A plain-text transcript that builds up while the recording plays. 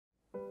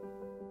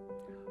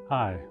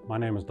Hi, my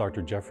name is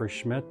Dr. Jeffrey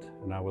Schmidt,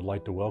 and I would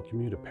like to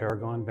welcome you to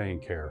Paragon Vein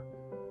Care.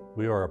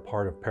 We are a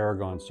part of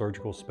Paragon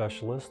Surgical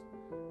Specialists,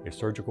 a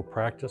surgical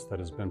practice that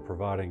has been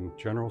providing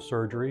general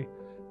surgery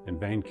and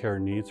vein care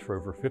needs for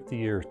over 50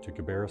 years to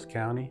Cabarrus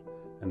County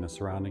and the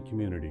surrounding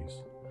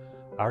communities.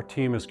 Our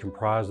team is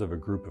comprised of a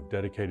group of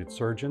dedicated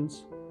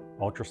surgeons,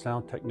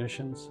 ultrasound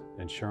technicians,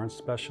 insurance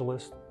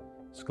specialists,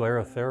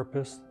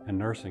 sclerotherapists, and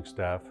nursing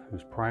staff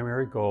whose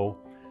primary goal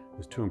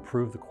is to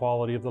improve the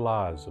quality of the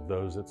lives of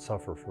those that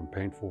suffer from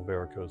painful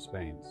varicose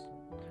veins.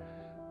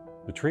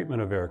 The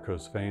treatment of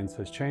varicose veins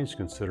has changed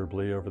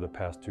considerably over the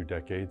past 2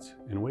 decades,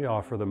 and we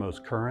offer the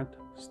most current,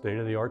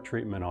 state-of-the-art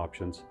treatment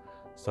options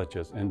such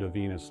as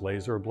endovenous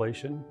laser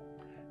ablation,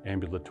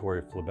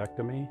 ambulatory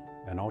phlebectomy,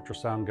 and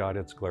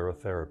ultrasound-guided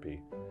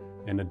sclerotherapy.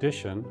 In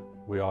addition,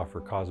 we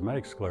offer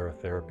cosmetic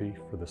sclerotherapy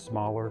for the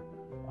smaller,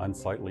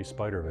 unsightly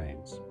spider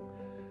veins.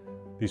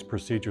 These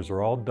procedures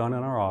are all done in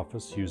our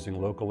office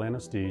using local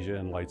anesthesia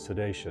and light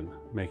sedation,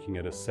 making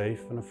it a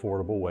safe and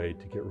affordable way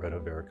to get rid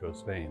of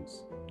varicose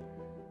veins.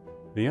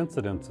 The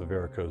incidence of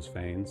varicose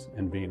veins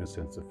and venous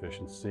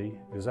insufficiency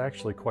is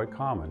actually quite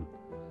common,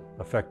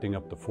 affecting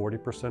up to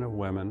 40% of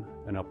women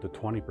and up to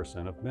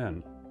 20% of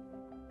men.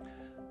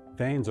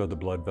 Veins are the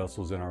blood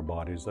vessels in our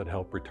bodies that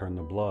help return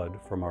the blood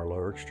from our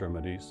lower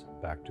extremities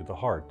back to the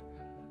heart.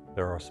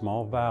 There are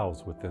small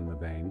valves within the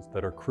veins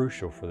that are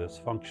crucial for this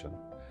function,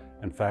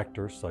 and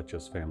factors such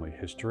as family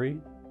history,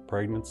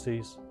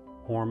 pregnancies,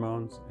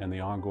 hormones, and the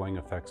ongoing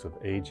effects of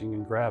aging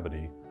and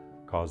gravity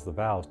cause the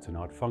valves to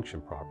not function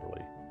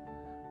properly.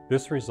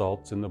 This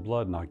results in the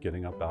blood not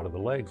getting up out of the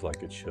legs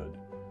like it should,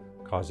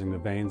 causing the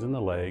veins in the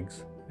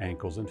legs,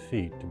 ankles, and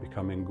feet to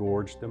become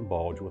engorged and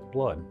bulge with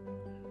blood.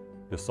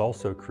 This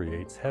also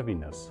creates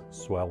heaviness,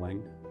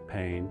 swelling,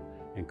 pain,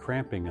 and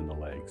cramping in the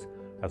legs,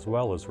 as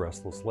well as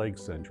restless leg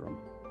syndrome.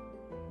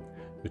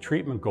 The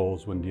treatment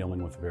goals when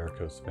dealing with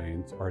varicose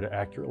veins are to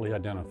accurately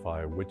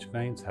identify which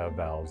veins have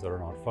valves that are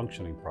not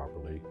functioning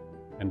properly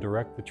and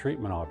direct the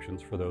treatment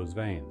options for those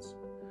veins.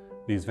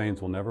 These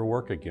veins will never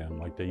work again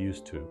like they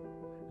used to,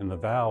 and the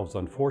valves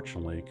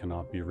unfortunately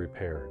cannot be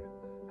repaired.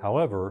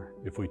 However,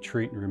 if we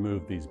treat and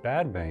remove these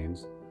bad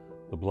veins,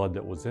 the blood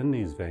that was in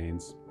these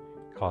veins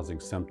causing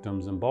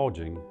symptoms and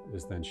bulging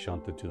is then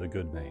shunted to the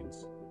good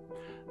veins.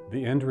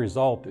 The end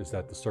result is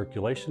that the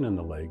circulation in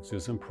the legs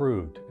is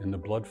improved and the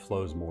blood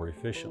flows more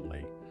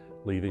efficiently,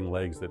 leaving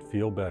legs that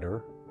feel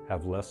better,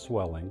 have less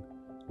swelling,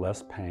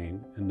 less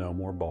pain, and no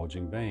more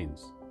bulging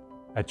veins.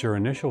 At your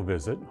initial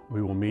visit,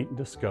 we will meet and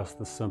discuss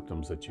the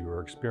symptoms that you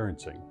are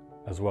experiencing,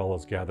 as well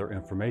as gather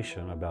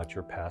information about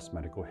your past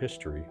medical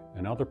history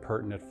and other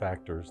pertinent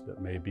factors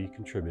that may be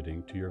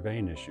contributing to your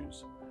vein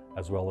issues,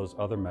 as well as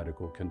other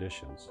medical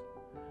conditions.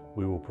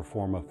 We will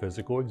perform a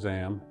physical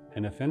exam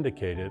and, if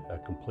indicated, a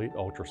complete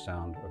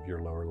ultrasound of your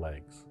lower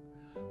legs.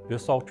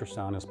 This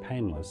ultrasound is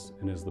painless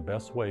and is the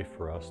best way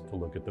for us to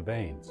look at the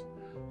veins,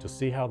 to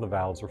see how the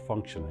valves are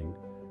functioning,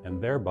 and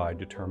thereby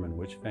determine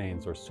which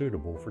veins are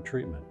suitable for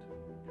treatment.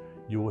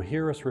 You will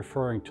hear us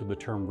referring to the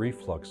term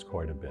reflux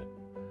quite a bit.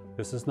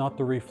 This is not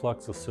the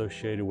reflux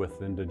associated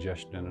with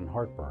indigestion and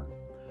heartburn,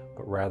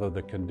 but rather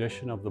the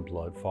condition of the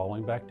blood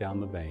falling back down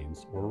the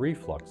veins or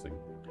refluxing,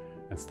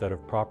 instead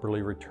of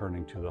properly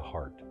returning to the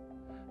heart.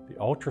 The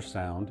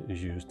ultrasound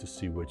is used to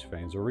see which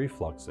veins are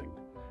refluxing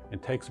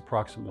and takes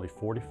approximately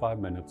 45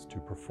 minutes to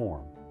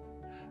perform.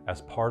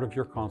 As part of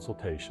your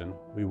consultation,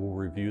 we will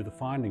review the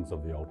findings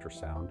of the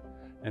ultrasound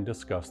and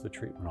discuss the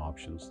treatment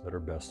options that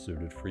are best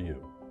suited for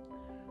you.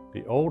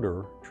 The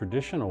older,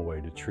 traditional way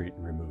to treat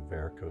and remove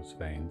varicose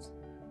veins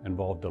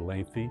involved a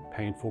lengthy,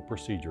 painful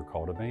procedure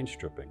called a vein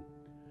stripping.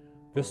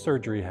 This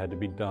surgery had to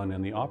be done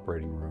in the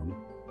operating room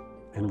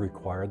and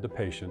required the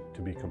patient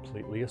to be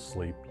completely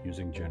asleep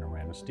using general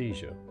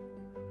anesthesia.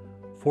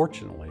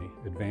 Fortunately,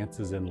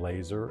 advances in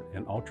laser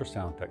and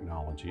ultrasound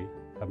technology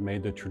have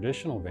made the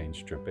traditional vein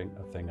stripping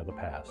a thing of the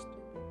past.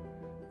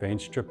 Vein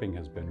stripping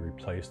has been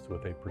replaced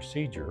with a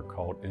procedure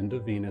called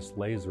endovenous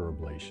laser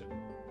ablation.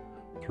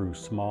 Through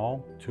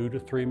small 2 to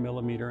 3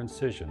 millimeter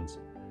incisions,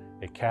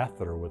 a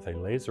catheter with a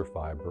laser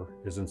fiber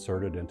is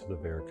inserted into the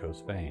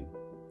varicose vein.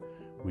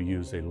 We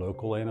use a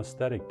local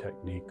anesthetic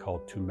technique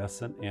called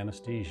tumescent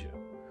anesthesia,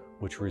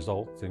 which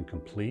results in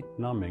complete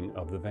numbing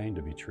of the vein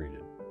to be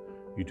treated.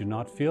 You do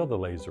not feel the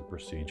laser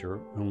procedure,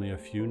 only a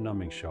few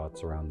numbing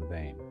shots around the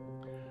vein.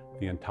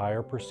 The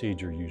entire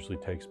procedure usually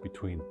takes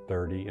between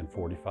 30 and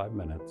 45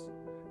 minutes,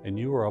 and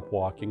you are up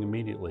walking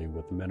immediately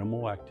with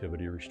minimal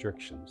activity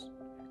restrictions.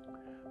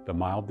 The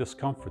mild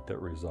discomfort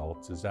that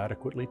results is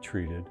adequately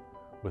treated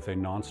with a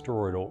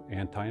non-steroidal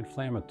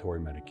anti-inflammatory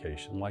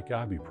medication like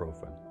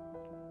ibuprofen.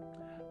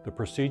 The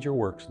procedure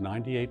works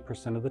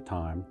 98% of the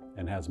time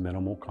and has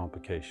minimal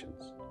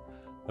complications.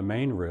 The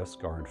main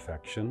risks are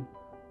infection,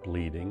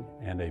 bleeding,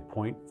 and a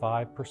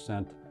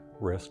 0.5%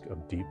 risk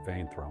of deep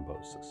vein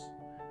thrombosis.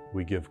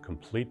 We give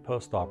complete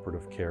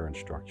post-operative care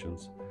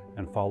instructions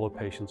and follow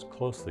patients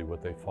closely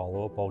with a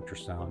follow-up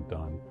ultrasound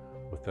done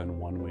within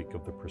 1 week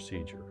of the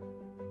procedure.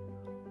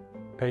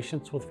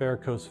 Patients with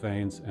varicose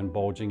veins and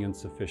bulging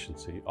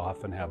insufficiency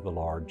often have the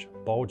large,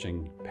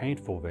 bulging,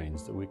 painful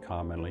veins that we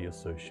commonly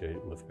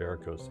associate with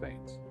varicose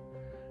veins.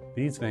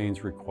 These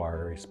veins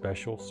require a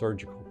special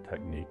surgical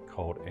technique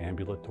called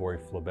ambulatory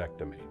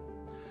phlebectomy.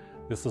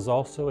 This is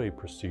also a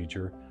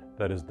procedure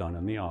that is done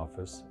in the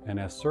office, and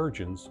as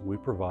surgeons, we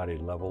provide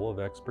a level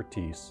of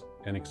expertise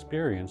and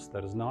experience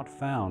that is not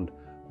found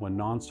when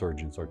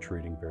non-surgeons are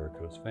treating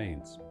varicose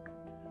veins.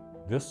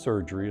 This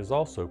surgery is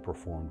also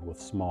performed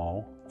with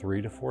small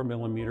 3 to 4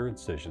 millimeter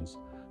incisions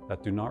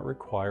that do not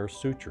require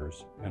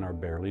sutures and are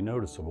barely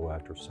noticeable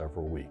after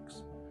several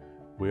weeks.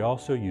 We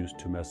also use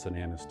tumescent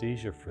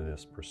anesthesia for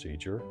this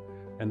procedure,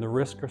 and the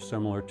risks are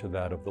similar to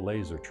that of the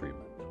laser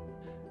treatment.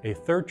 A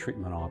third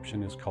treatment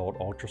option is called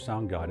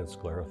ultrasound-guided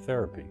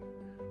sclerotherapy.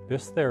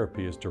 This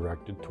therapy is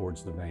directed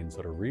towards the veins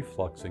that are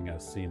refluxing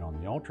as seen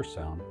on the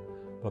ultrasound,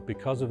 but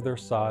because of their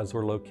size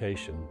or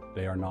location,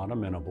 they are not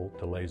amenable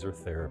to laser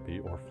therapy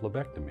or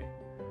phlebectomy.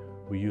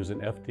 We use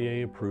an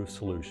FDA-approved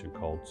solution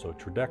called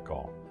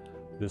Sotradecol.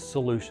 This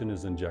solution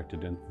is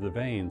injected into the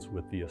veins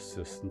with the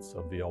assistance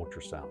of the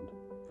ultrasound.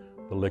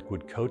 The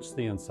liquid coats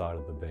the inside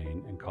of the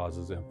vein and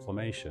causes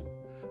inflammation,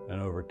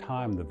 and over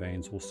time the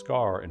veins will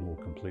scar and will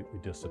completely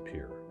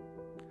disappear.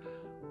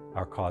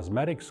 Our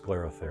cosmetic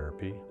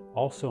sclerotherapy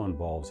also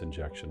involves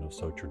injection of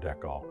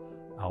Sotradecol,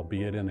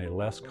 albeit in a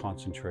less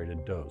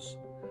concentrated dose.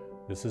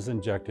 This is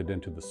injected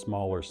into the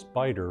smaller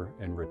spider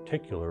and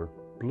reticular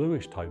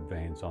bluish type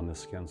veins on the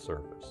skin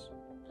surface.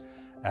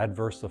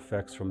 Adverse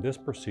effects from this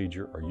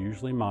procedure are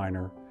usually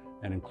minor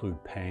and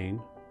include pain,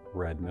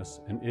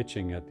 redness, and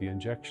itching at the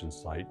injection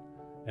site,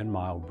 and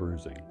mild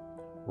bruising.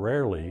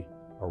 Rarely,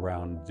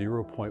 around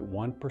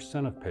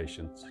 0.1% of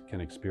patients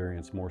can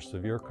experience more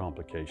severe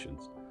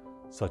complications,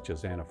 such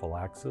as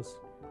anaphylaxis,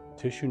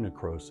 tissue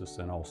necrosis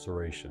and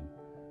ulceration,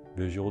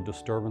 visual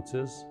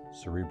disturbances,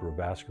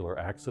 cerebrovascular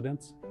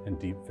accidents, and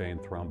deep vein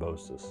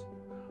thrombosis.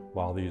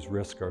 While these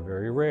risks are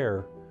very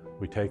rare,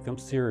 we take them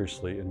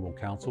seriously and will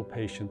counsel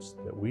patients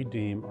that we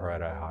deem are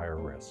at a higher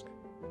risk.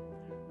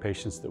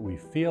 Patients that we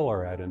feel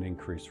are at an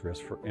increased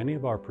risk for any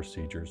of our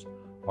procedures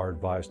are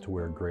advised to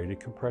wear graded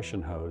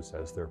compression hose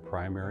as their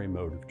primary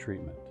mode of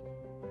treatment.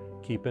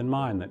 Keep in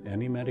mind that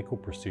any medical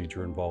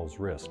procedure involves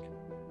risk.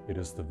 It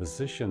is the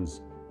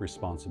physician's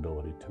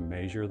responsibility to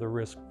measure the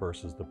risk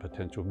versus the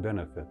potential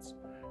benefits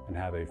and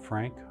have a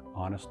frank,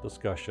 honest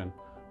discussion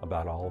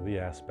about all of the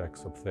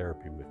aspects of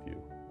therapy with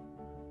you.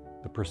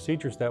 The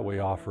procedures that we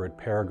offer at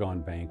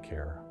Paragon Vein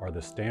Care are the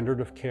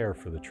standard of care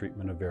for the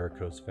treatment of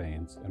varicose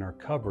veins and are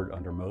covered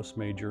under most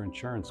major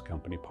insurance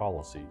company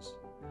policies.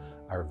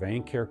 Our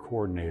vein care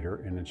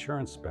coordinator and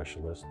insurance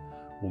specialist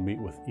will meet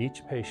with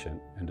each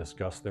patient and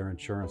discuss their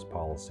insurance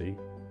policy,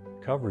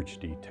 coverage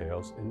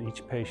details, and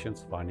each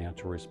patient's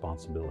financial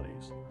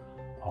responsibilities.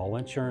 All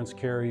insurance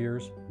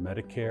carriers,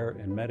 Medicare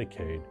and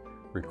Medicaid,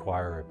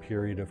 require a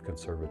period of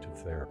conservative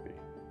therapy.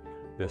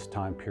 This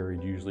time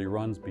period usually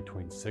runs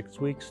between 6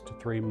 weeks to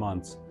 3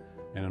 months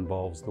and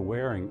involves the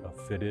wearing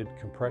of fitted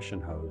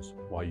compression hose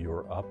while you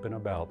are up and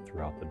about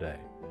throughout the day.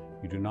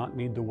 You do not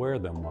need to wear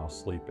them while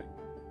sleeping.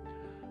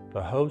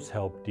 The hose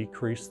help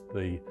decrease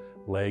the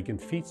leg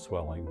and feet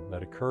swelling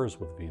that occurs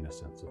with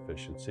venous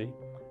insufficiency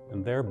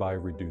and thereby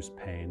reduce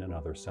pain and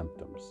other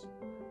symptoms.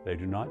 They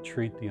do not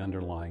treat the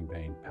underlying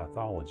vein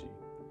pathology.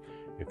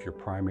 If your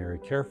primary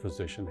care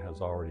physician has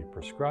already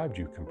prescribed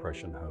you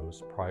compression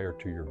hose prior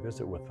to your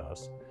visit with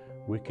us,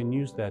 we can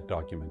use that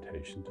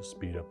documentation to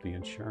speed up the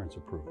insurance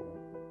approval.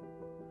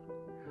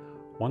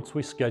 Once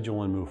we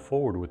schedule and move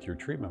forward with your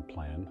treatment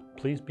plan,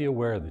 please be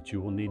aware that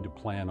you will need to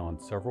plan on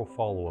several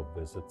follow-up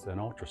visits and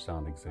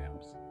ultrasound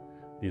exams.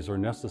 These are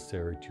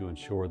necessary to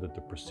ensure that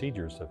the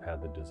procedures have had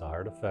the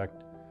desired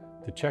effect,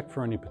 to check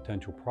for any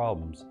potential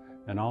problems,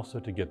 and also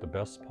to get the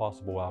best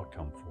possible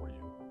outcome for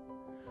you.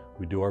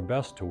 We do our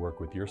best to work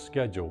with your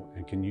schedule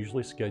and can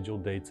usually schedule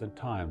dates and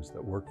times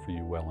that work for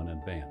you well in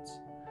advance.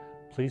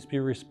 Please be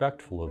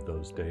respectful of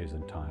those days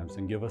and times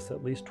and give us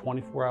at least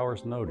 24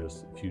 hours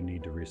notice if you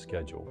need to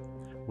reschedule.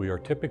 We are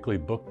typically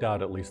booked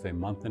out at least a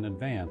month in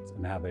advance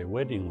and have a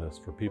waiting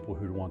list for people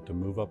who want to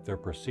move up their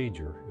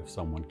procedure if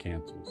someone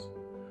cancels.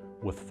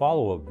 With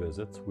follow-up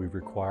visits, we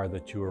require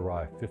that you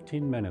arrive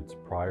 15 minutes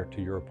prior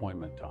to your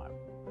appointment time.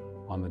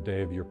 On the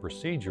day of your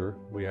procedure,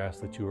 we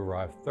ask that you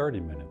arrive 30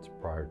 minutes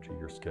prior to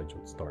your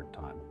scheduled start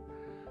time.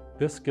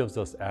 This gives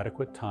us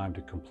adequate time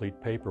to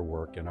complete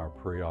paperwork in our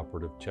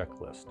preoperative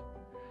checklist.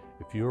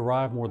 If you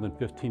arrive more than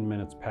 15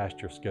 minutes past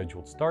your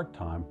scheduled start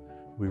time,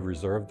 we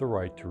reserve the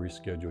right to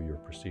reschedule your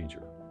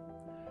procedure.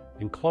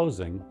 In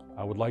closing,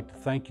 I would like to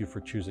thank you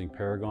for choosing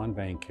Paragon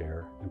Vein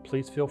Care, and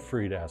please feel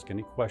free to ask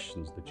any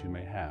questions that you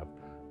may have,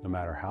 no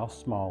matter how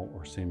small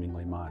or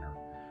seemingly minor.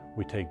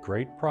 We take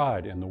great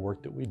pride in the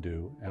work that we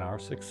do, and our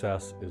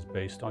success is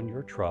based on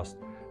your trust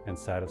and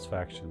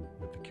satisfaction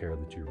with the care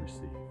that you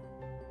receive.